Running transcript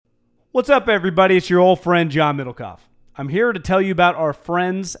What's up, everybody? It's your old friend, John Middlecoff. I'm here to tell you about our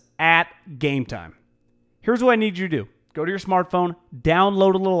friends at Game Time. Here's what I need you to do. Go to your smartphone,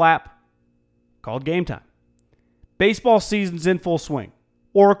 download a little app called Game Time. Baseball season's in full swing.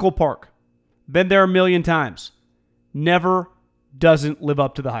 Oracle Park. Been there a million times. Never doesn't live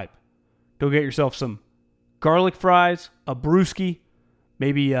up to the hype. Go get yourself some garlic fries, a brewski,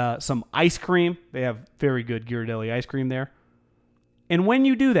 maybe some ice cream. They have very good Ghirardelli ice cream there. And when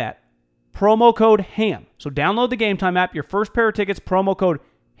you do that, promo code HAM. So download the Game Time app. Your first pair of tickets, promo code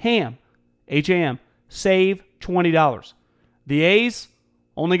HAM, H-A-M, save $20. The A's,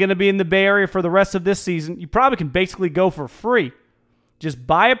 only going to be in the Bay Area for the rest of this season. You probably can basically go for free. Just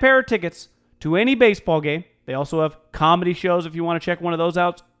buy a pair of tickets to any baseball game. They also have comedy shows if you want to check one of those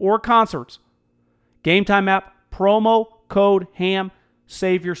out, or concerts. Game Time app, promo code HAM,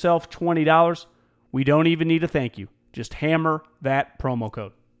 save yourself $20. We don't even need a thank you. Just hammer that promo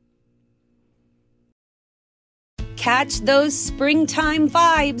code. Catch those springtime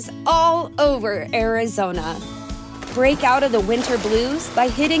vibes all over Arizona. Break out of the winter blues by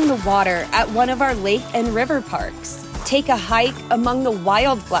hitting the water at one of our lake and river parks. Take a hike among the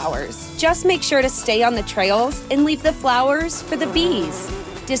wildflowers. Just make sure to stay on the trails and leave the flowers for the bees.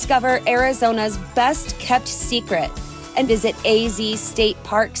 Discover Arizona's best kept secret and visit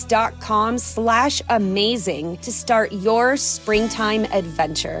azstateparks.com/amazing to start your springtime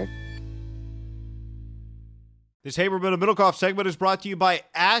adventure. This Haberman and Middlecoff segment is brought to you by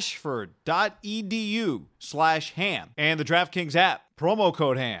ashford.edu/ham and the DraftKings app, promo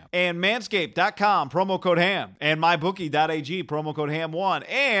code HAM, and manscaped.com, promo code HAM, and mybookie.ag, promo code HAM1,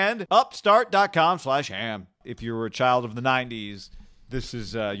 and upstart.com/ham. If you were a child of the 90s, this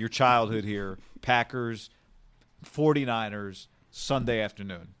is your childhood here. Packers, 49ers, Sunday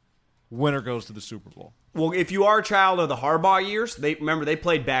afternoon. Winner goes to the Super Bowl. Well, if you are a child of the Harbaugh years, they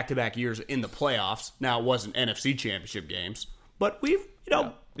played back-to-back years in the playoffs. Now, it wasn't NFC championship games, but we've,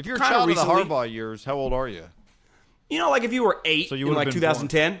 If you're a child recently, of the Harbaugh years, how old are you? Like if you were 8 so you in like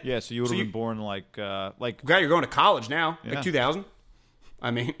 2010. Born, yeah, so you would have been born like God, you're going to college now, like 2000.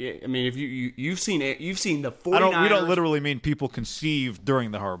 I mean, if you've seen it, you've seen the 49ers. We don't literally mean people conceived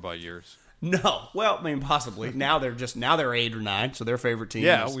during the Harbaugh years. No, well, I mean, possibly. Now they're 8 or 9, so their favorite team.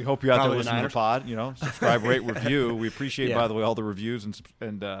 Yeah, is we hope you're out there the listening to the pod. Subscribe, rate, review. We appreciate, by the way, all the reviews and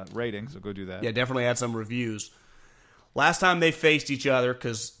ratings. So go do that. Yeah, definitely add some reviews. Last time they faced each other,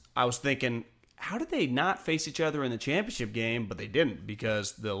 because I was thinking, how did they not face each other in the championship game? But they didn't,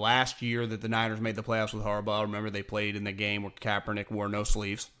 because the last year that the Niners made the playoffs with Harbaugh, remember they played in the game where Kaepernick wore no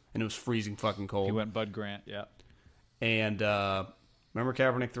sleeves, and it was freezing fucking cold. He went Bud Grant, yeah. And remember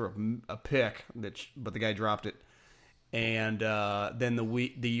Kaepernick threw a pick, but the guy dropped it. And then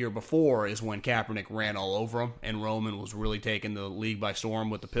the year before is when Kaepernick ran all over him, and Roman was really taking the league by storm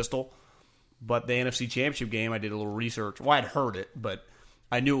with the pistol. But the NFC Championship game, I did a little research. Well, I'd heard it, but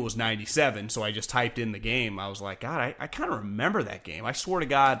I knew it was 97, so I just typed in the game. I was like, God, I kind of remember that game. I swear to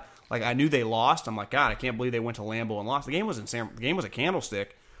God, like I knew they lost. I'm like, God, I can't believe they went to Lambeau and lost. The game was at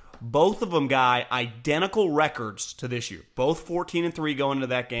Candlestick. Both of them got identical records to this year. Both 14-3 going into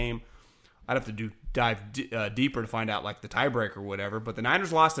that game. I'd have to dive deeper to find out like the tiebreaker or whatever. But the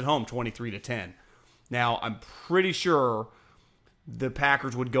Niners lost at home 23-10. Now, I'm pretty sure the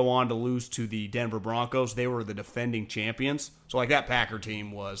Packers would go on to lose to the Denver Broncos. They were the defending champions. So like that Packer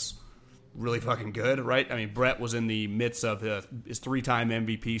team was really fucking good, right? I mean, Brett was in the midst of his 3-time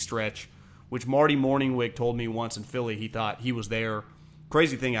MVP stretch, which Marty Morningwig told me once in Philly he thought he was there.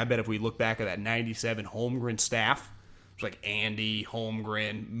 Crazy thing, I bet if we look back at that 97 Holmgren staff, it's like Andy,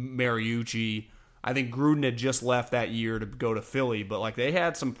 Holmgren, Mariucci. I think Gruden had just left that year to go to Philly, but like they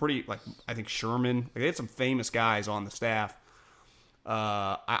had some pretty, like I think Sherman, like they had some famous guys on the staff.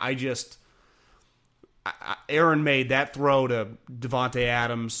 Aaron made that throw to Devontae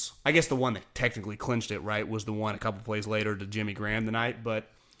Adams. I guess the one that technically clinched it, right, was the one a couple plays later to Jimmy Graham tonight, but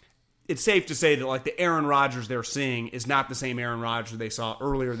it's safe to say that like the Aaron Rodgers they're seeing is not the same Aaron Rodgers they saw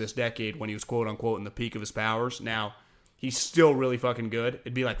earlier this decade when he was quote unquote in the peak of his powers. Now, he's still really fucking good.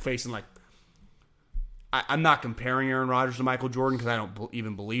 It'd be like facing like I'm not comparing Aaron Rodgers to Michael Jordan because I don't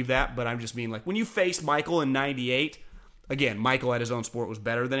even believe that, but I'm just mean like when you faced Michael in 98, again, Michael at his own sport was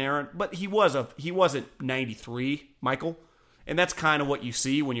better than Aaron, but he wasn't 93 Michael. And that's kind of what you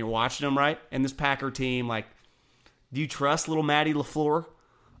see when you're watching him, right? And this Packer team, like, do you trust little Matty LaFleur?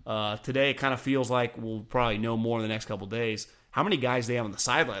 Today, it kind of feels like we'll probably know more in the next couple days. How many guys they have on the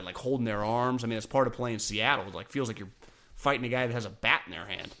sideline, like holding their arms? I mean, it's part of playing Seattle. It like feels like you're fighting a guy that has a bat in their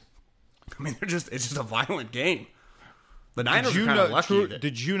hand. I mean, it's just a violent game. The Niners are kind of lucky.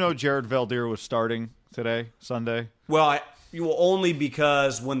 Did you know Jared Valdir was starting today, Sunday? Well, only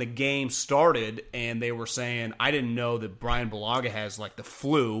because when the game started and they were saying, I didn't know that Brian Bulaga has like the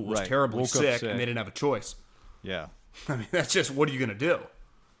flu, was terribly Woke up sick, and they didn't have a choice. Yeah. I mean, that's just, what are you going to do?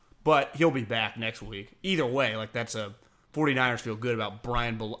 But he'll be back next week. Either way, like, that's 49ers feel good about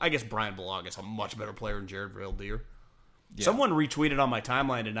Brian Bulaga. I guess Brian Bulaga is a much better player than Jared Veldheer. Yeah. Someone retweeted on my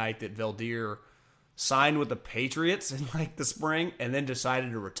timeline tonight that Veldheer signed with the Patriots in like the spring and then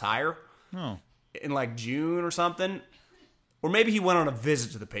decided to retire in like June or something. Or maybe he went on a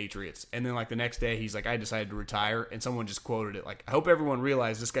visit to the Patriots, and then like the next day he's like, I decided to retire, and someone just quoted it like, I hope everyone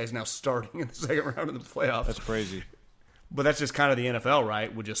realized this guy's now starting in the second round of the playoffs. That's crazy. But that's just kind of the NFL,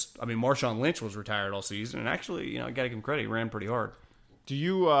 right? Marshawn Lynch was retired all season, and actually, I got to give him credit, he ran pretty hard. Do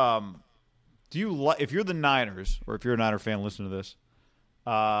you if you're the Niners, or if you're a Niner fan, listen to this,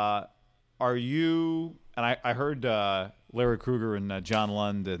 are you, and I heard Larry Krueger and John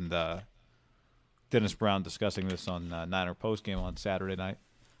Lund and Dennis Brown discussing this on Niner postgame on Saturday night,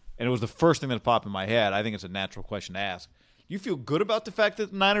 and it was the first thing that popped in my head. I think it's a natural question to ask. Do you feel good about the fact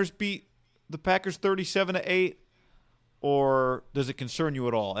that the Niners beat the Packers 37-8, or does it concern you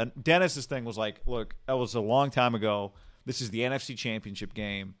at all? And Dennis's thing was like, look, that was a long time ago. This is the NFC Championship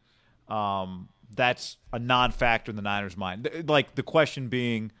game. That's a non-factor in the Niners' mind. Like, the question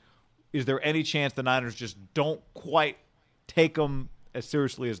being, is there any chance the Niners just don't quite take them as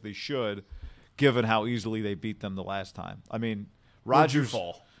seriously as they should, given how easily they beat them the last time? I mean, Rodgers. Where'd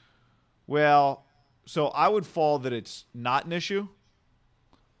you fall? Well, so I would fall that it's not an issue,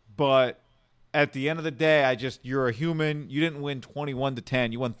 but at the end of the day, you're a human. You didn't win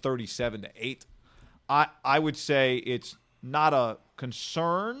 21-10. You won 37-8. I would say it's not a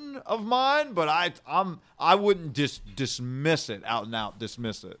concern of mine, but I wouldn't dismiss it out and out.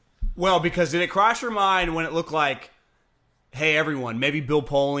 Dismiss it. Well, because did it cross your mind when it looked like, hey, everyone, maybe Bill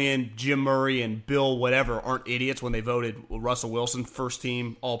Polian, Jim Murray, and Bill whatever aren't idiots when they voted Russell Wilson first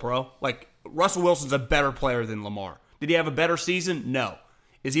team All-Pro? Like, Russell Wilson's a better player than Lamar. Did he have a better season? No.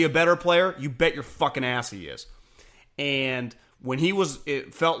 Is he a better player? You bet your fucking ass he is. And when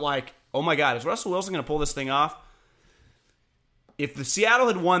it felt like, oh my God, is Russell Wilson going to pull this thing off? If the Seattle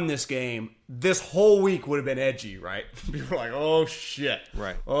had won this game, this whole week would have been edgy, right? People were like, oh shit.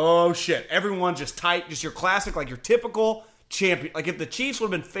 Right. Oh shit. Everyone's just tight, just your classic, like your typical champion. Like if the Chiefs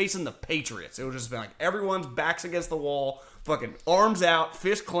would have been facing the Patriots, it would have just been like everyone's backs against the wall, fucking arms out,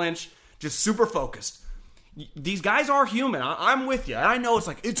 fist clenched, just super focused. These guys are human. I'm with you. And I know it's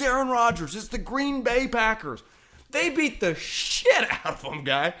like, it's Aaron Rodgers. It's the Green Bay Packers. They beat the shit out of them,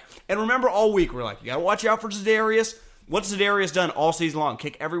 guy. And remember, all week, we're like, you got to watch out for Za'Darius. What's Za'Darius done all season long?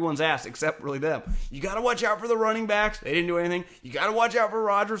 Kick everyone's ass except really them. You got to watch out for the running backs. They didn't do anything. You got to watch out for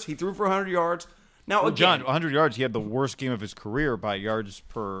Rodgers. He threw for 100 yards. Now, again, John, 100 yards, he had the worst game of his career by yards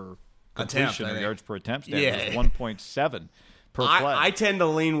per completion, attempt, or yards per attempt standard. Yeah. It was 1.7 per play. I tend to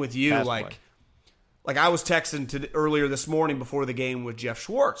lean with you, Pass like... play. Like, I was texting earlier this morning before the game with Jeff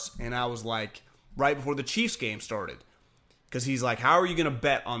Schwartz, and I was like, right before the Chiefs game started, because he's like, how are you going to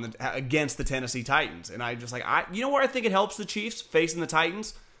bet on against the Tennessee Titans? And I just like, you know where I think it helps the Chiefs facing the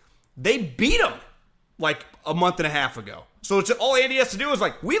Titans? They beat them like a month and a half ago. So it's all Andy has to do is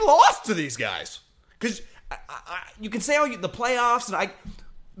like, we lost to these guys. Because you can say, the playoffs,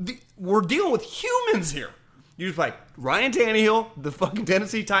 and we're dealing with humans here. You just like, Ryan Tannehill, the fucking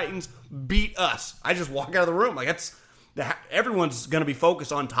Tennessee Titans beat us. I just walk out of the room. Like, everyone's going to be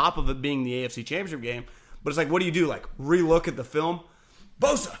focused on top of it being the AFC Championship game. But it's like, what do you do? Like, relook at the film?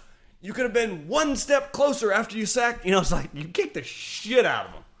 Bosa, you could have been one step closer after you sacked. It's like, you kicked the shit out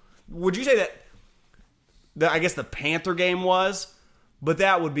of them. Would you say that I guess the Panther game was? But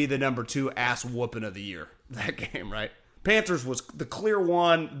that would be the number 2 ass whooping of the year, that game, right? Panthers was the clear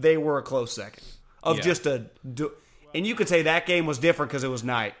one. They were a close second. And you could say that game was different because it was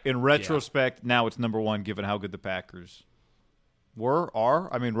night. In retrospect, now it's number 1 given how good the Packers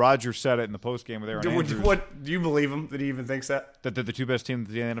are. I mean, Rodgers said it in the postgame with Aaron Andrews. Do you believe him that he even thinks that? That they're the 2 best teams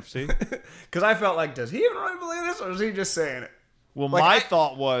in the NFC? Because I felt like, does he even really believe this, or is he just saying it? Well, my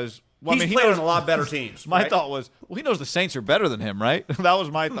thought was... Well, he knows a lot better teams. My thought was, he knows the Saints are better than him, right? That was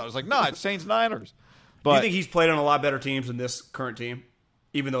my thought. I was like, no, it's Saints-Niners. But you think he's played on a lot better teams than this current team?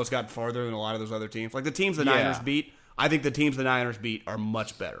 Even though it's gotten farther than a lot of those other teams. Like the teams the Niners beat, I think the teams the Niners beat are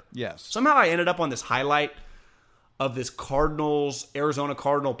much better. Yes. Somehow I ended up on this highlight of this Arizona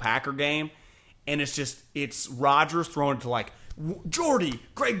Cardinal Packer game, and it's Rodgers throwing to like Jordy,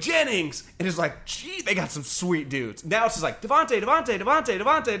 Greg Jennings, and it's like, gee, they got some sweet dudes. Now it's just like Devontae,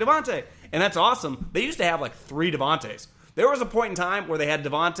 and that's awesome. They used to have like 3 Devontaes. There was a point in time where they had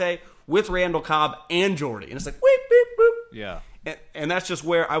Devontae with Randall Cobb and Jordy, and it's like, whip, beep, boop. Yeah. And that's just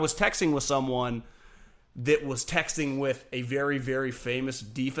where I was texting with someone that was texting with a very, very famous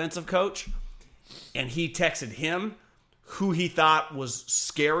defensive coach, and he texted him who he thought was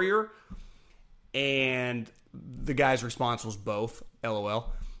scarier, and the guy's response was both,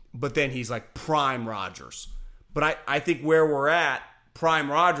 LOL. But then he's like, Prime Rodgers. But I think where we're at, Prime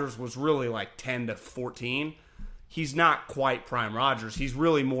Rodgers was really like 10 to 14. He's not quite Prime Rodgers. He's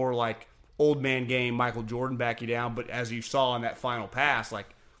really more like old man game, Michael Jordan back you down. But as you saw in that final pass, like,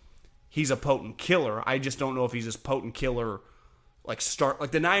 he's a potent killer. I just don't know if he's this potent killer, like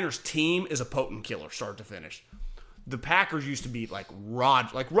the Niners team is a potent killer start to finish. The Packers used to be like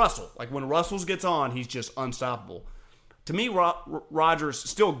Russell. Like when Russell gets on, he's just unstoppable. To me, Rodgers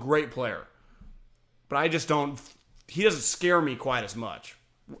still a great player, but I just don't. He doesn't scare me quite as much.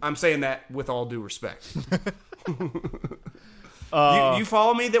 I'm saying that with all due respect. You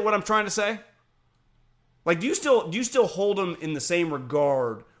follow me? That what I'm trying to say? Like, do you still hold him in the same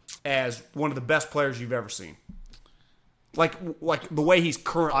regard as one of the best players you've ever seen? Like the way he's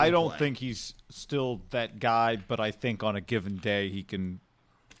currently I don't playing. think he's still that guy, but I think on a given day he can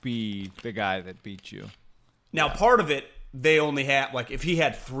be the guy that beats you. Now, part of it, they only had, like, if he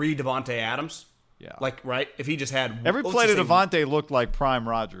had 3 Devontae Adams, Yeah. like, right? If he just had... Every let's play to just say- Devontae looked like Prime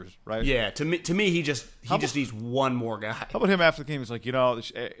Rodgers, right? Yeah, to me, he just needs one more guy. How about him after the game? He's like,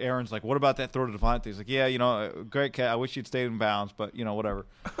 Aaron's like, what about that throw to Devontae? He's like, yeah, great cat. I wish he'd stayed in bounds, but, whatever.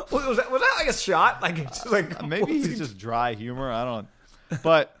 Was that like a shot? Like, it's just like Maybe he's just dry humor. I don't know.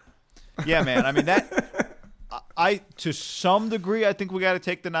 But, yeah, man, I mean, to some degree, I think we got to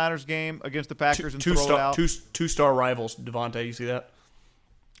take the Niners game against the Packers and throw it out. Two-star rivals, Devontae. You see that?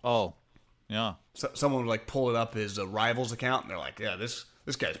 Oh, yeah. So, someone would like pull it up his rivals account, and they're like, "Yeah, this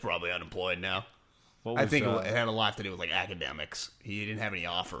guy's probably unemployed now." I think it had a lot to do with like academics. He didn't have any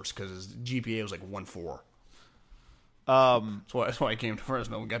offers because his GPA was like 1.4. That's why he came to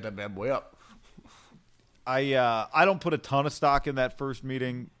Fresno and got that bad boy up. I don't put a ton of stock in that first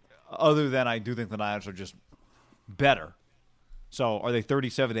meeting, other than I do think the Niners are just better. So are they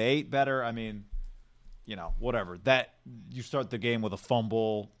 37-8 better? I mean, whatever. That you start the game with a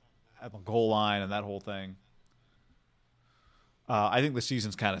fumble at the goal line and that whole thing. I think the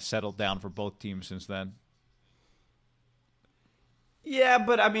season's kind of settled down for both teams since then. Yeah,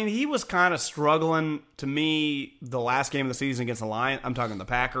 but I mean, he was kind of struggling to me the last game of the season against the Lions. I'm talking the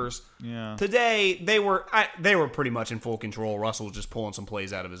Packers. Yeah. Today they were pretty much in full control. Russell was just pulling some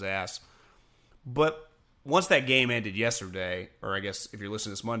plays out of his ass. But once that game ended yesterday, or I guess if you're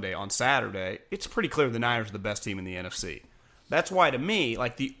listening this Monday, on Saturday, it's pretty clear the Niners are the best team in the NFC. That's why, to me,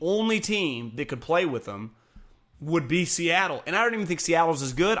 like, the only team that could play with them would be Seattle. And I don't even think Seattle's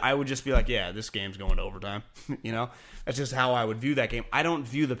as good. I would just be like, yeah, this game's going to overtime. That's just how I would view that game. I don't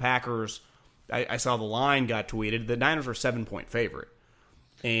view the Packers. I saw the line got tweeted. The Niners are a 7-point favorite.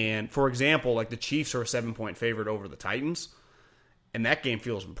 And, for example, like the Chiefs are a 7-point favorite over the Titans. And that game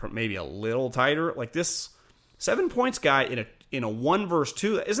feels maybe a little tighter. Like, this 7 points guy in a 1 versus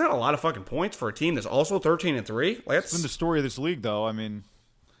 2, isn't that a lot of fucking points for a team that's also 13-3? Like, It's been the story of this league, though. I mean,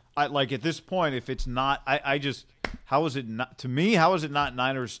 at this point, if it's not, how is it not, to me, how is it not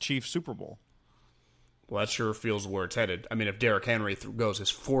Niners Chiefs Super Bowl? Well, that sure feels where it's headed. I mean, if Derrick Henry goes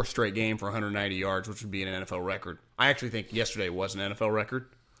his 4th straight game for 190 yards, which would be an NFL record. I actually think yesterday was an NFL record.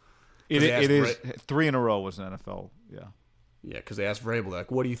 It is. 3 in a row was an NFL, yeah. Yeah, because they asked Vrabel,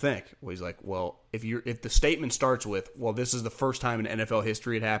 like, what do you think? Well, he's like, well, if the statement starts with, well, this is the first time in NFL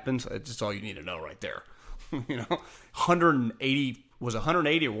history it happens, it's just all you need to know right there. 180, was it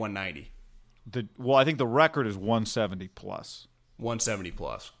 180 or 190? I think the record is 170 plus. 170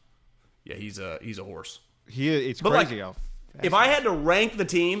 plus. Yeah, he's a horse. It's But, crazy like, how. If I had to rank the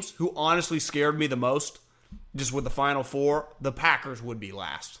teams who honestly scared me the most, just with the Final Four, the Packers would be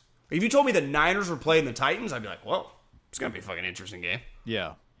last. If you told me the Niners were playing the Titans, I'd be like, well, it's going to be a fucking interesting game.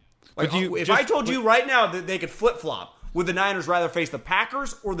 Yeah. Like, if I told you right now that they could flip-flop, would the Niners rather face the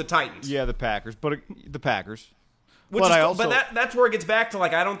Packers or the Titans? Yeah, the Packers. But the Packers. But that's where it gets back to,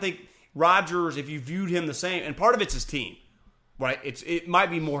 like, I don't think Rodgers, if you viewed him the same, and part of it's his team, right? It might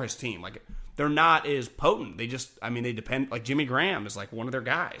be more his team. Like, they're not as potent. They depend, like, Jimmy Graham is, like, one of their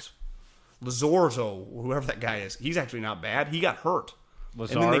guys. Lazorzo, whoever that guy is, he's actually not bad. He got hurt.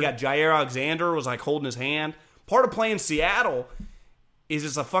 Lazard. And then they got Jair Alexander, was, like, holding his hand. Part of playing Seattle is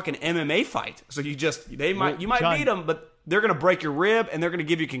it's a fucking MMA fight. So you might beat them, but they're going to break your rib and they're going to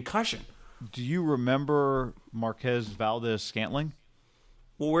give you concussion. Do you remember Marquez Valdez-Scantling?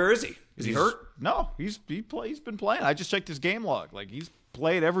 Well, where is he? Is he hurt? No, he's been playing. I just checked his game log. Like, he's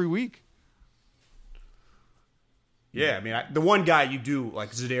played every week. Yeah, I mean, the one guy you do,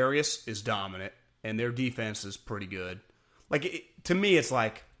 like, Za'Darius is dominant, and their defense is pretty good. Like, to me, it's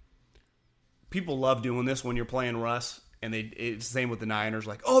like, people love doing this when you're playing Russ, and it's the same with the Niners.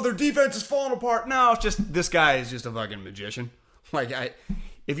 Like, oh, their defense is falling apart. No, it's just this guy is just a fucking magician. Like,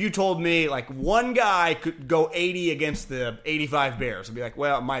 if you told me like one guy could go 80 against the 85 Bears, I'd be like,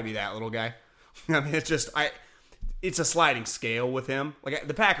 well, it might be that little guy. I mean, it's a sliding scale with him. Like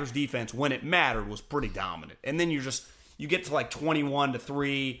the Packers defense, when it mattered, was pretty dominant, and then you get to like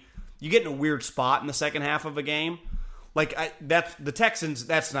 21-3. You get in a weird spot in the second half of a game. Like that's the Texans.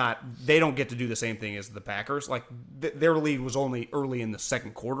 They don't get to do the same thing as the Packers. Like their lead was only early in the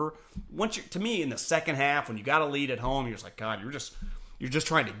second quarter. To me, in the second half, when you got a lead at home, you're just like, God, you're just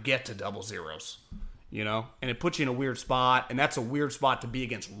trying to get to double zeros, you know. And it puts you in a weird spot, and that's a weird spot to be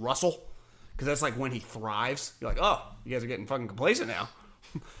against Russell, because that's like when he thrives. You're like, oh, you guys are getting fucking complacent now,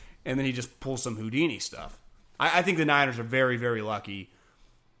 and then he just pulls some Houdini stuff. I think the Niners are very, very lucky.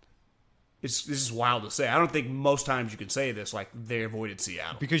 This is wild to say. I don't think most times you can say this, like they avoided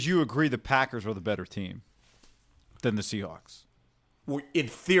Seattle. Because you agree the Packers were the better team than the Seahawks. Well, in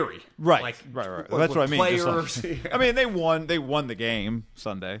theory. Right. Right. That's what I mean. Players, I mean, they won the game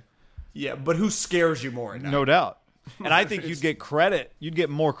Sunday. Yeah, but who scares you more? No doubt. And I think you'd get credit. You'd get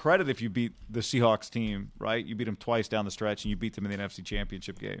more credit if you beat the Seahawks team, right? You beat them twice down the stretch, and you beat them in the NFC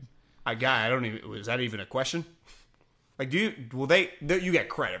Championship game. I don't even. Is that even a question? Like, you get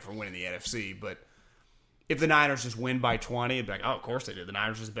credit for winning the NFC, but if the Niners just win by 20, it'd be like, oh, of course they did. The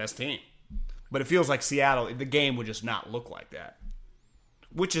Niners is the best team. But it feels like Seattle, the game would just not look like that.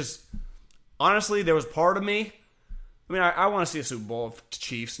 Which is, honestly, there was part of me. I mean, I want to see a Super Bowl of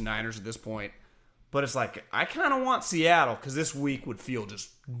Chiefs and Niners at this point. But it's like, I kind of want Seattle because this week would feel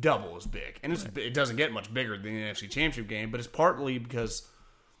just double as big. And it doesn't get much bigger than the NFC Championship game, but it's partly because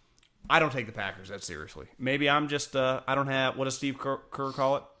I don't take the Packers that seriously. Maybe I'm just, I don't have, what does Steve Kerr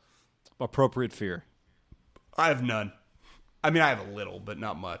call it? Appropriate fear. I have none. I mean, I have a little, but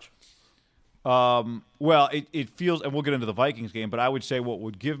not much. Well, it feels, and we'll get into the Vikings game, but I would say what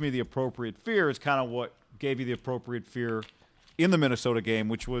would give me the appropriate fear is kind of what gave you the appropriate fear in the Minnesota game,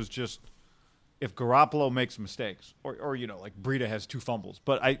 which was just if Garoppolo makes mistakes, or you know, like Breida has 2 fumbles.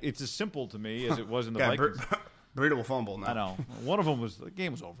 But it's as simple to me as it was in the Vikings. Breida will fumble now. I know. One of them the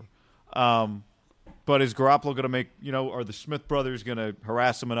game was over. But is Garoppolo going to make, you know, are the Smith brothers going to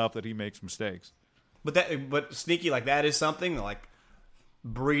harass him enough that he makes mistakes? But sneaky like that is something like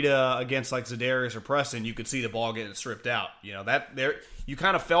Breida against like Za'Darius or Preston, you could see the ball getting stripped out. You know, that there you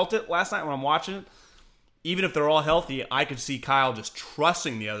kind of felt it last night when I'm watching it. Even if they're all healthy, I could see Kyle just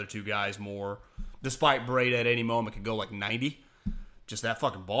trusting the other 2 guys more, despite Breida at any moment could go like 90. Just that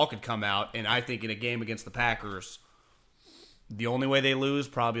fucking ball could come out, and I think in a game against the Packers, the only way they lose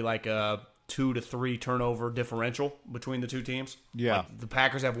probably like a 2 to 3 turnover differential between the 2 teams. Yeah, like the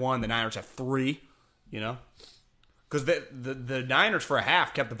Packers have 1, the Niners have 3. You know, because the Niners for a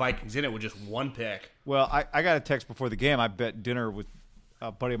half kept the Vikings in it with just 1 pick. Well, I got a text before the game. I bet dinner with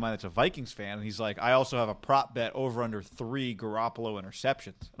a buddy of mine that's a Vikings fan, and he's like, I also have a prop bet over under 3 Garoppolo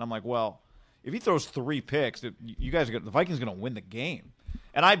interceptions, and I'm like, well, if he throws 3 picks, the Vikings are going to win the game.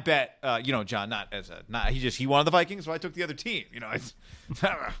 And I bet, you know, John, he wanted the Vikings, so I took the other team. You know,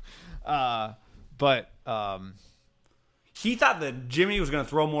 he thought that Jimmy was going to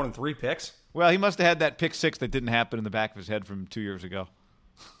throw more than 3 picks. Well, he must have had that pick 6 that didn't happen in the back of his head from 2 years ago.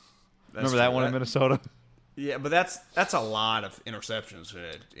 Remember that one in Minnesota? Yeah, but that's a lot of interceptions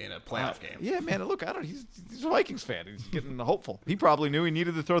in a playoff game. Yeah, man. Look, he's a Vikings fan. He's getting hopeful. He probably knew he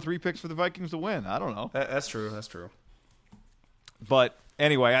needed to throw 3 picks for the Vikings to win. I don't know. That's true. That's true. But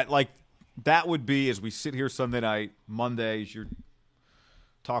anyway, that would be, as we sit here Sunday night, Mondays, you're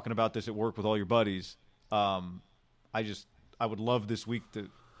talking about this at work with all your buddies. I would love this week to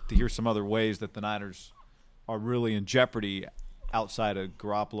hear some other ways that the Niners are really in jeopardy outside of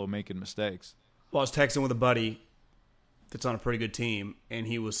Garoppolo making mistakes. Well, I was texting with a buddy that's on a pretty good team, and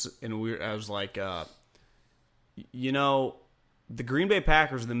I was like, you know, the Green Bay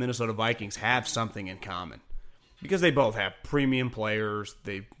Packers and the Minnesota Vikings have something in common because they both have premium players.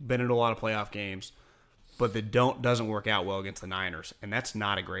 They've been in a lot of playoff games, but that doesn't work out well against the Niners, and that's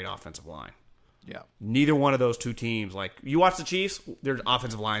not a great offensive line. Yeah. Neither one of those 2 teams, like, you watch the Chiefs, their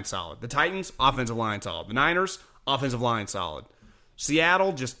offensive line solid. The Titans, offensive line solid. The Niners, offensive line solid.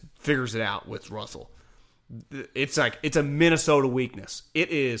 Seattle just figures it out with Russell. It's a Minnesota weakness.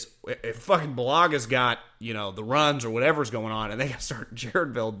 It is, if fucking Balaga's got, you know, the runs or whatever's going on, and they got to start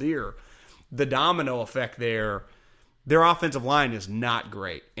Jared Veldheer, the domino effect there, their offensive line is not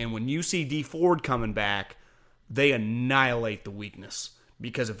great. And when you see D Ford coming back, they annihilate the weakness.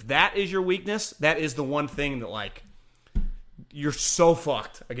 Because if that is your weakness, that is the one thing that, like, you're so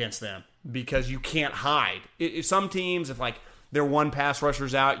fucked against them because you can't hide. Some teams, if, like, their one pass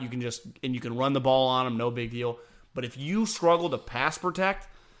rushers out, you can run the ball on them, no big deal. But if you struggle to pass protect,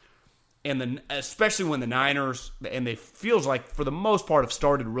 and especially when the Niners, and they feels like for the most part have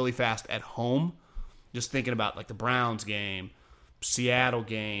started really fast at home, just thinking about like the Browns game, Seattle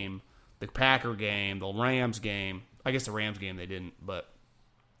game, the Packer game, the Rams game. I guess the Rams game they didn't, but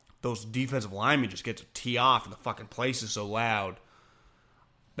those defensive linemen just get to tee off, and the fucking place is so loud.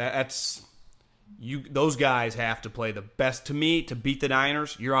 Those guys have to play the best. To me, to beat the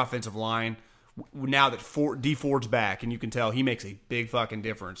Niners, your offensive line, now that D Ford's back, and you can tell he makes a big fucking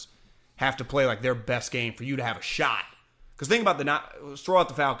difference, have to play like their best game for you to have a shot. Because think about let's throw out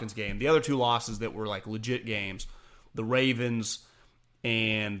the Falcons game. The other two losses that were like legit games, the Ravens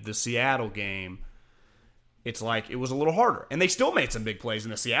and the Seattle game, it's like it was a little harder. And they still made some big plays in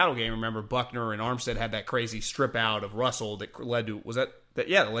the Seattle game. Remember, Buckner and Armstead had that crazy strip out of Russell that led to,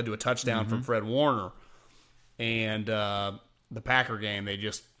 that led to a touchdown from Fred Warner. And the Packer game,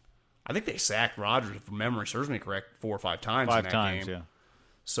 I think they sacked Rodgers, if memory serves me correct, 4 or 5 times in that game. Yeah.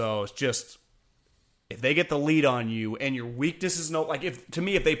 So it's just, if they get the lead on you and your weakness is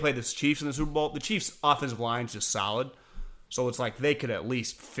if they play the Chiefs in the Super Bowl, the Chiefs' offensive line is just solid. So it's like they could at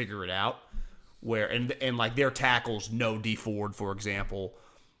least figure it out. And like their tackles know D Ford, for example,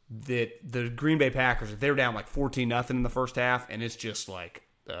 that the Green Bay Packers, they're down like 14-0 in the first half, and it's just like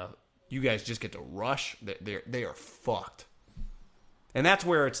you guys just get to rush. They are fucked. And that's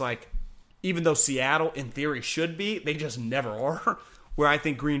where it's like, even though Seattle in theory should be, they just never are. Where I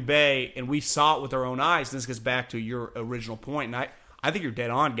think Green Bay, and we saw it with our own eyes, and this gets back to your original point, and I think you're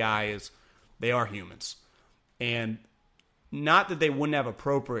dead on, guy, is they are humans. And not that they wouldn't have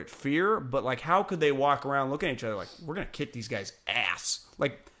appropriate fear, but like how could they walk around looking at each other like, we're going to kick these guys' ass?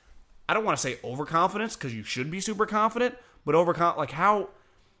 Like, I don't want to say overconfidence, because you should be super confident, but like how,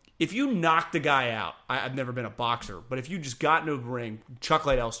 if you knocked the guy out, I've never been a boxer, but if you just got into a ring, Chuck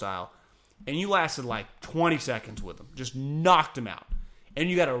Liddell style, and you lasted like 20 seconds with him, just knocked him out, and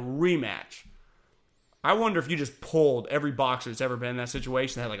you got a rematch, I wonder if you just pulled every boxer that's ever been in that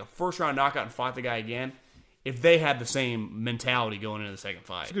situation, had like a first-round knockout and fought the guy again, if they had the same mentality going into the second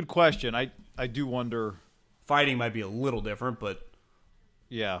fight. It's a good question. I do wonder. Fighting might be a little different, but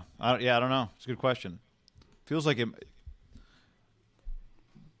yeah, I don't know. It's a good question. Feels like it.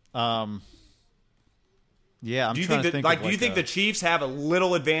 Yeah, I'm trying to think. Do you think the Chiefs have a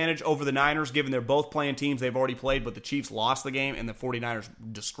little advantage over the Niners, given they're both playing teams they've already played, but the Chiefs lost the game and the 49ers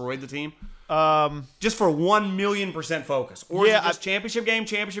destroyed the team? Just for 1,000,000% focus, or is it just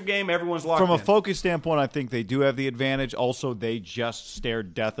championship game? Everyone's locked from in. a focus standpoint, I think they do have the advantage. Also, they just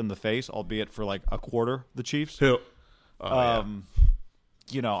stared death in the face, albeit for like a quarter. The Chiefs. Yeah.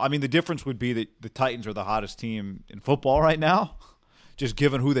 You know, I mean, the difference would be that the Titans are the hottest team in football right now, just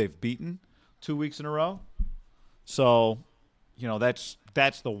given who they've beaten 2 weeks in a row. So, you know, that's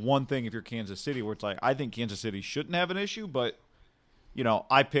the one thing if you're Kansas City where it's like, I think Kansas City shouldn't have an issue, but, you know,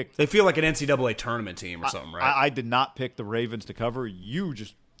 They feel like an NCAA tournament team or something, right? I did not pick the Ravens to cover. You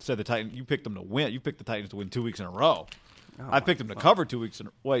just said the Titans. You picked them to win. You picked the Titans to win 2 weeks in a row. I picked them to cover 2 weeks in a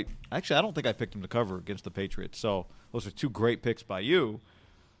row. Wait, actually, I don't think I picked them to cover against the Patriots. So those are two great picks by you.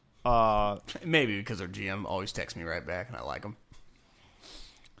 Maybe because their GM always texts me right back, and I like him.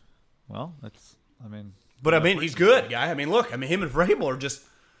 Well, he's good, guy. I mean, look, him and Vrabel are just.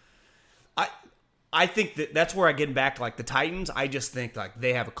 I think that's where I get back to like the Titans. I just think like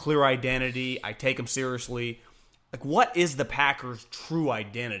they have a clear identity. I take them seriously. Like, what is the Packers' true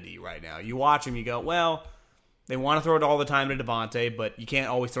identity right now? You watch them, you go, well, they want to throw it all the time to Devontae, but you can't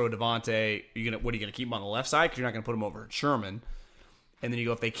always throw Devontae. What are you going to keep him on the left side? Because you're not going to put him over at Sherman. And then you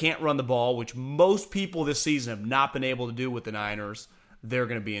go, if they can't run the ball, which most people this season have not been able to do with the Niners, they're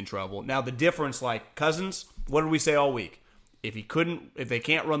going to be in trouble. Now, the difference, like Cousins, what did we say all week? If they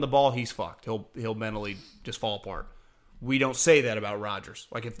can't run the ball, he's fucked. He'll mentally just fall apart. We don't say that about Rodgers.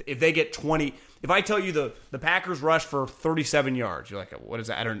 Like, if they get 20, if I tell you the Packers rush for 37 yards, you're like, what is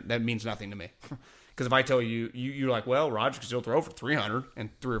that? That means nothing to me. Because if I tell you, you're like, well, Rodgers can still throw for 300 and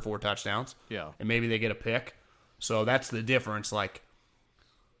 3 or 4 touchdowns. Yeah. And maybe they get a pick. So that's the difference. Like,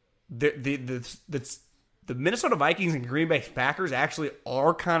 the Minnesota Vikings and Green Bay Packers actually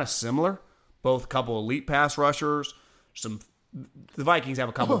are kind of similar. Both a couple elite pass rushers. The Vikings have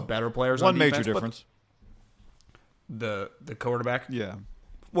a couple of better players on defense. One major difference. The quarterback? Yeah.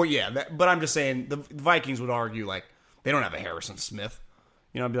 Well, yeah, but I'm just saying the Vikings would argue like they don't have a Harrison Smith.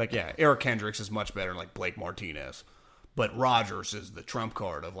 You know, I'd be like, yeah, Eric Kendricks is much better than like Blake Martinez. But Rodgers is the trump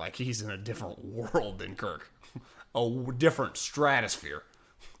card of like he's in a different world than Kirk. A different stratosphere.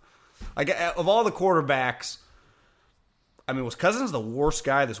 Like, of all the quarterbacks, I mean, was Cousins the worst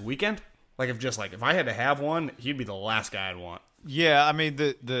guy this weekend? Like if I had to have one, he'd be the last guy I'd want. Yeah, I mean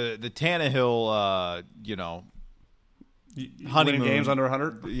the Tannehill, honeymoon Winning games under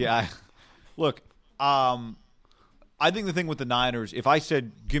 100. Yeah, look, I think the thing with the Niners, if I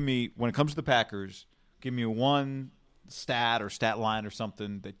said, when it comes to the Packers, give me one stat or stat line or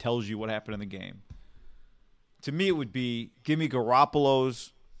something that tells you what happened in the game. To me, it would be give me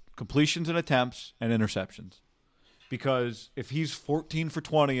Garoppolo's completions and attempts and interceptions. Because if he's 14 for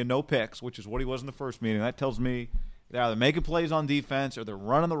 20 and no picks, which is what he was in the first meeting, that tells me they're either making plays on defense or they're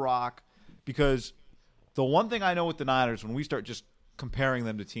running the rock. Because the one thing I know with the Niners, when we start just comparing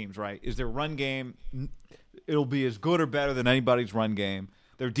them to teams, right, is their run game, it'll be as good or better than anybody's run game.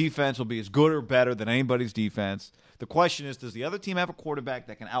 Their defense will be as good or better than anybody's defense. The question is, does the other team have a quarterback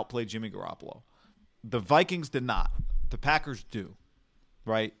that can outplay Jimmy Garoppolo? The Vikings did not. The Packers do,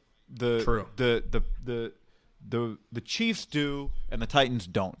 right? True. The Chiefs do, and the Titans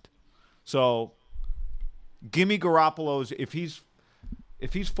don't. So, give me Garoppolo's. If he's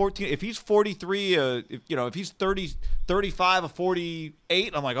 14, if he's 43, if he's 30, 35 or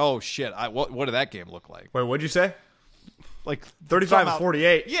 48, I'm like, oh shit! What did that game look like? Wait, what'd you say? Like 35 and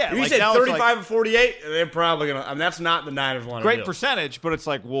 48. Yeah, if you like said now it's 35 and 48, they're probably gonna. I mean, that's not the Niners want to do. Great percentage, but it's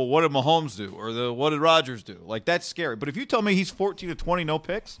like, well, what did Mahomes do, or what did Rodgers do? Like that's scary. But if you tell me he's 14 to 20, no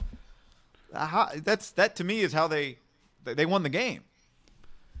picks, that to me is how they won the game.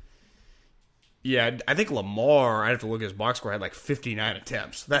 Yeah, I think Lamar, I'd have to look at his box score, had like 59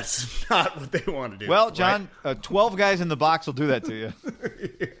 attempts. That's not what they want to do. Well, John, 12 guys in the box will do that to you.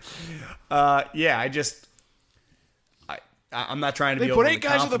 Yeah, I'm not trying to They be put overly 8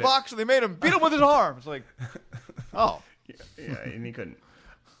 guys in the confident. box and they made him beat him with his arm. It's like, oh. Yeah, and he couldn't.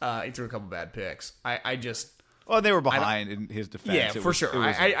 He threw a couple bad picks. Well, they were behind in his defense. Yeah, for sure.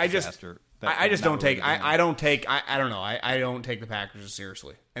 I just don't take. I don't take. I don't know. I don't take the Packers as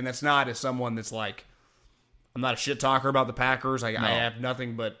seriously, and that's not as someone that's like. I'm not a shit talker about the Packers. I have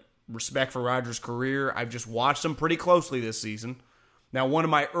nothing but respect for Rodgers' career. I've just watched them pretty closely this season. Now, one of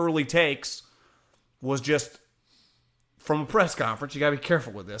my early takes was just from a press conference. You got to be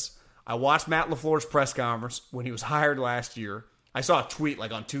careful with this. I watched Matt LaFleur's press conference when he was hired last year. I saw a tweet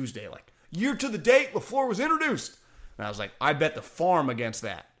like on Tuesday, like, year to the date, LaFleur was introduced. And I was like, I bet the farm against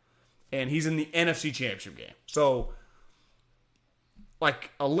that. And he's in the NFC Championship game. So, like,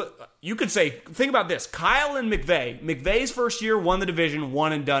 you could say, think about this. Kyle and McVay's first year won the division,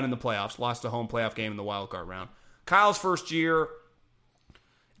 one and done in the playoffs. Lost a home playoff game in the wild card round. Kyle's first year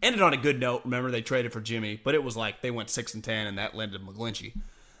ended on a good note. Remember, they traded for Jimmy, but it was like they went 6-10, and that led to McGlinchey.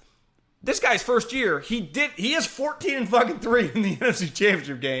 This guy's first year, he is 14-3 in the NFC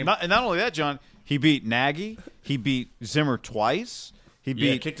Championship game. And not only that, John, he beat Nagy, he beat Zimmer twice, he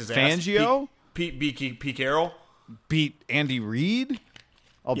beat kicked his Fangio, ass. Pete Carroll, beat Andy Reid,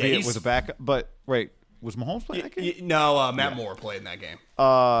 albeit with a backup. But wait, was Mahomes playing that game? No, Matt Moore played in that game.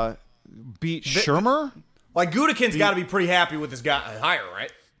 Beat Shermer. Like Gutekunst's got to be pretty happy with this guy hire,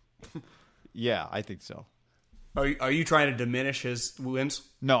 right? Yeah, I think so. Are you trying to diminish his wins?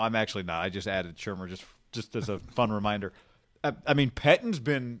 No, I'm actually not. I just added Shermer just as a fun reminder. I mean, Pettin's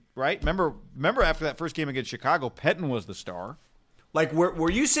been right. Remember after that first game against Chicago, Pettin was the star. Like where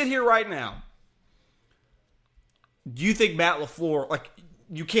you sit here right now, do you think Matt LaFleur, like,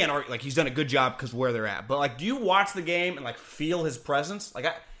 you can't argue, like, he's done a good job because where they're at, but like, do you watch the game and like feel his presence? Like,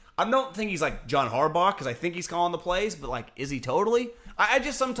 I don't think he's like John Harbaugh because I think he's calling the plays, but like, is he totally? I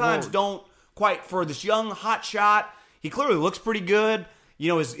just sometimes don't quite, for this young hot shot. He clearly looks pretty good. You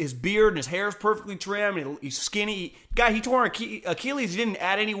know, his beard and his hair is perfectly trimmed. And he's skinny. He tore an Achilles. He didn't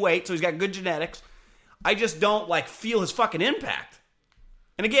add any weight, so he's got good genetics. I just don't like feel his fucking impact.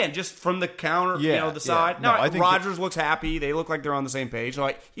 And again, just from the counter, the side. Yeah. No, now, I think Rodgers looks happy. They look like they're on the same page.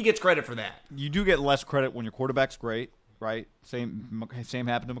 So he gets credit for that. You do get less credit when your quarterback's great, right? Same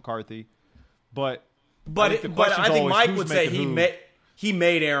happened to McCarthy. But I think Mike would say he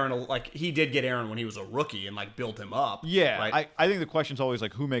made Aaron, like, he did get Aaron when he was a rookie and like built him up. Yeah, right? I think the question's always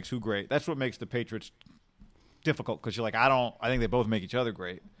like who makes who great. That's what makes the Patriots difficult because you're like I think they both make each other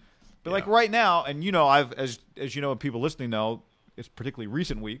great. But like right now, and as you know, and people listening know, it's particularly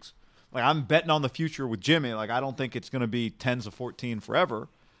recent weeks. Like I'm betting on the future with Jimmy. Like I don't think it's going to be 10s of 14 forever.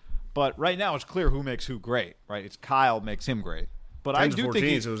 But right now, it's clear who makes who great. Right? It's Kyle makes him great. But I do think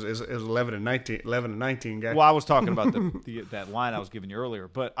it was 11 and 19 guy. Well, I was talking about that line I was giving you earlier,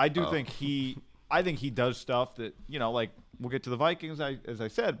 but I do think he does stuff that like we'll get to the Vikings as I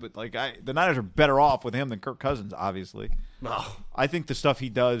said, but like the Niners are better off with him than Kirk Cousins, obviously. Oh. I think the stuff he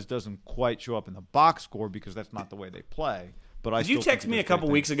does doesn't quite show up in the box score because that's not the way they play. But Did you text me a couple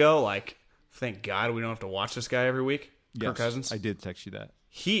weeks ago? Like, thank God we don't have to watch this guy every week. Yes, Kirk Cousins. I did text you that.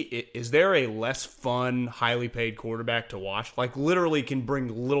 Is there a less fun, highly paid quarterback to watch? Like, literally can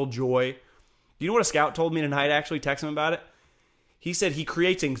bring little joy. You know what a scout told me tonight, actually, texted him about it? He said he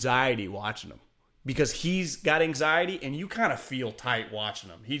creates anxiety watching him because he's got anxiety, and you kind of feel tight watching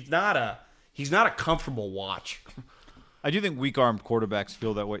him. He's not a comfortable watch. I do think weak-armed quarterbacks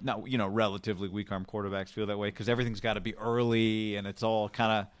feel that way. Not, relatively weak-armed quarterbacks feel that way because everything's got to be early, and it's all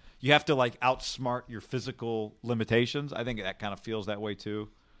kind of – you have to, like, outsmart your physical limitations. I think that kind of feels that way, too.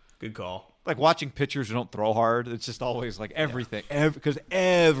 Good call. Like watching pitchers who don't throw hard, it's just always like everything. Because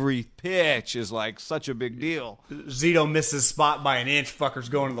every pitch is, like, such a big deal. Zito misses spot by an inch, fucker's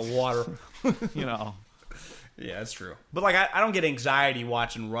going in the water. Yeah, that's true. But, like, I don't get anxiety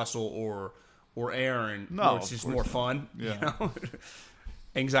watching Russell or Aaron. No, it's just more fun. Yeah.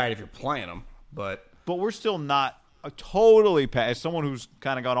 Anxiety if you're playing them, but we're still not totally past. As someone who's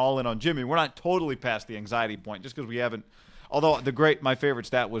kind of gone all in on Jimmy, we're not totally past the anxiety point just because we haven't. Although my favorite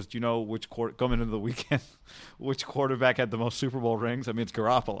stat was, do you know which coming into the weekend, which quarterback had the most Super Bowl rings? I mean, it's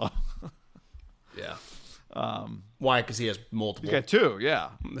Garoppolo. Yeah. Why? Because he has multiple. You got 2, yeah.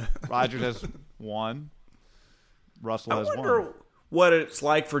 Rodgers has 1. Russell has 1. I wonder what it's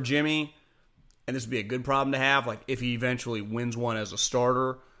like for Jimmy. And this would be a good problem to have, like if he eventually wins one as a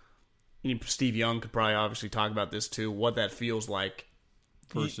starter. Steve Young could probably obviously talk about this too, what that feels like.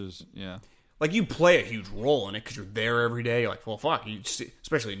 Versus, yeah. Like, you play a huge role in it because you're there every day. You're like, well, fuck.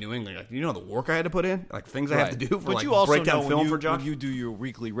 Especially in New England, like, the work I had to put in? Like, things I have to do for, but you also breakdown know film for Josh? when you do your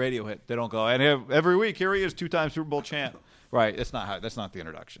weekly radio hit, they don't go, and every week, here he is, 2-time Super Bowl champ. Right, that's not the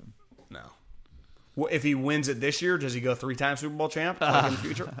introduction. No. Well, if he wins it this year, does he go 3-time Super Bowl champ like in the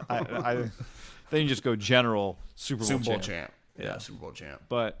future? Then you just go general Super Bowl champ. Yeah, Super Bowl champ.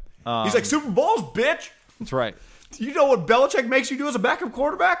 But he's like, Super Bowls, bitch! That's right. You know what Belichick makes you do as a backup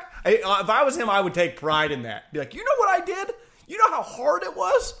quarterback? If I was him, I would take pride in that. Be like, you know what I did? You know how hard it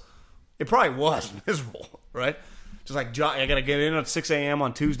was? It probably was miserable, right? Just like, I got to get in at 6 a.m.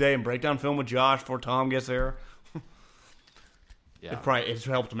 on Tuesday and break down film with Josh before Tom gets there. Yeah. It's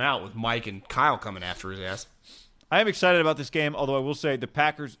helped him out with Mike and Kyle coming after his ass. I am excited about this game, although I will say the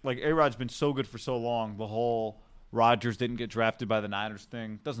Packers, like, A-Rod's been so good for so long. The whole Rodgers didn't get drafted by the Niners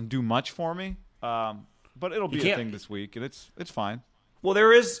thing doesn't do much for me. But it'll be a thing this week, and it's fine. Well,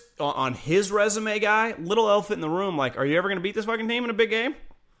 there is, on his resume, guy, little elephant in the room, like, are you ever going to beat this fucking team in a big game?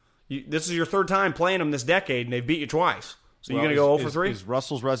 This is your third time playing them this decade, and they've beat you twice. So you're going to go 0 for 3? Is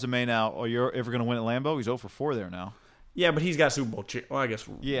Russell's resume now, you're ever going to win at Lambeau? He's 0 for 4 there now. Yeah, but he's got a Super Bowl. Well, I guess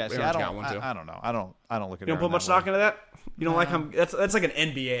Aaron's got one, too. I don't know. I don't look at it. You don't put much stock into that? You don't like him? That's like an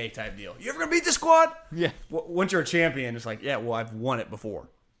NBA type deal. You ever going to beat this squad? Yeah. Once you're a champion, it's like, yeah, well, I've won it before.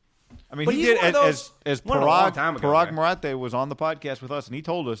 I mean, he did as Parag Marathe was on the podcast with us, and he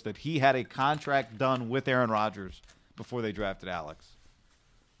told us that he had a contract done with Aaron Rodgers before they drafted Alex.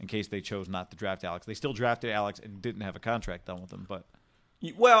 In case they chose not to draft Alex, they still drafted Alex and didn't have a contract done with him. But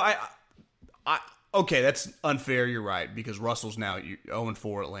okay, that's unfair. You're right because Russell's now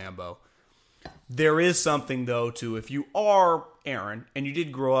 0-4 at Lambeau. There is something though to if you are Aaron and you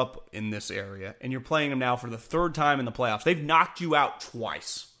did grow up in this area and you're playing them now for the third time in the playoffs. They've knocked you out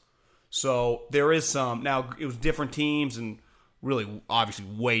twice. So there is some. Now, it was different teams and really, obviously,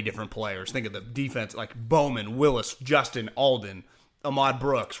 way different players. Think of the defense like Bowman, Willis, Justin, Alden, Ahmad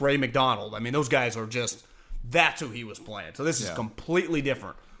Brooks, Ray McDonald. I mean, those guys are just, that's who he was playing. So this is completely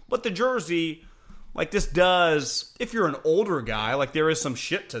different. But the jersey, like this does, if you're an older guy, like there is some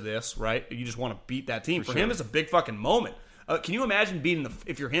shit to this, right? You just want to beat that team. For him, it's a big fucking moment. Can you imagine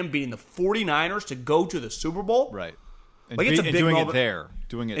if you're him beating the 49ers to go to the Super Bowl? Right. And like it's a big doing moment. It there.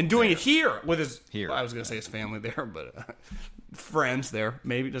 Doing it here with his. Here. Well, I was going to say his family there, but friends there.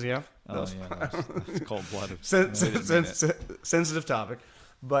 Maybe does he have? Those? Oh yeah, that's cold-blooded. Sensitive topic,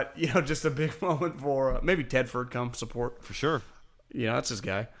 but just a big moment for maybe Tedford come support for sure. That's his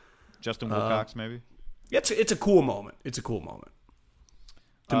guy. Justin Wilcox maybe. It's a cool moment. It's a cool moment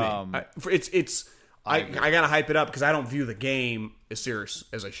to me. I gotta hype it up because I don't view the game as serious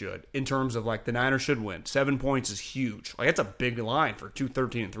as I should in terms of like the Niners should win. 7 points is huge. Like that's a big line for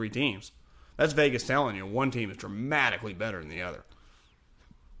 2-13-3 teams. That's Vegas telling you one team is dramatically better than the other.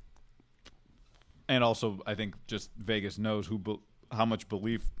 And also, I think just Vegas knows how much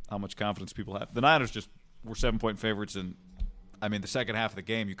belief, how much confidence people have. The Niners just were 7-point favorites, and I mean the second half of the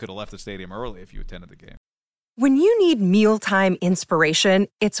game, you could have left the stadium early if you attended the game. When you need mealtime inspiration,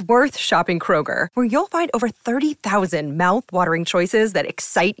 it's worth shopping Kroger, where you'll find over 30,000 mouth-watering choices that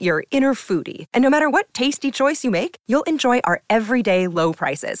excite your inner foodie. And no matter what tasty choice you make, you'll enjoy our everyday low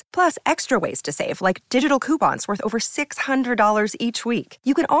prices, plus extra ways to save, like digital coupons worth over $600 each week.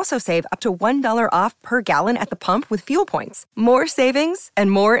 You can also save up to $1 off per gallon at the pump with fuel points. More savings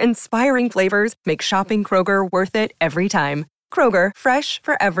and more inspiring flavors make shopping Kroger worth it every time. Kroger, fresh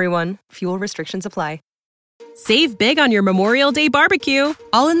for everyone. Fuel restrictions apply. Save big on your Memorial Day barbecue,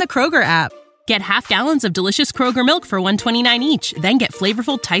 all in the Kroger app. Get half gallons of delicious Kroger milk for $1.29 each. Then get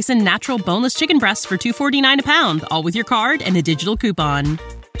flavorful Tyson natural boneless chicken breasts for $2.49 a pound, all with your card and a digital coupon.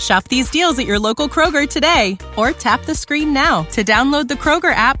 Shop these deals at your local Kroger today, or tap the screen now to download the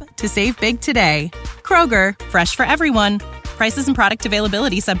Kroger app to save big today. Kroger, fresh for everyone. Prices and product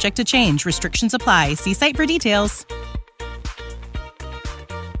availability subject to change. Restrictions apply. See site for details.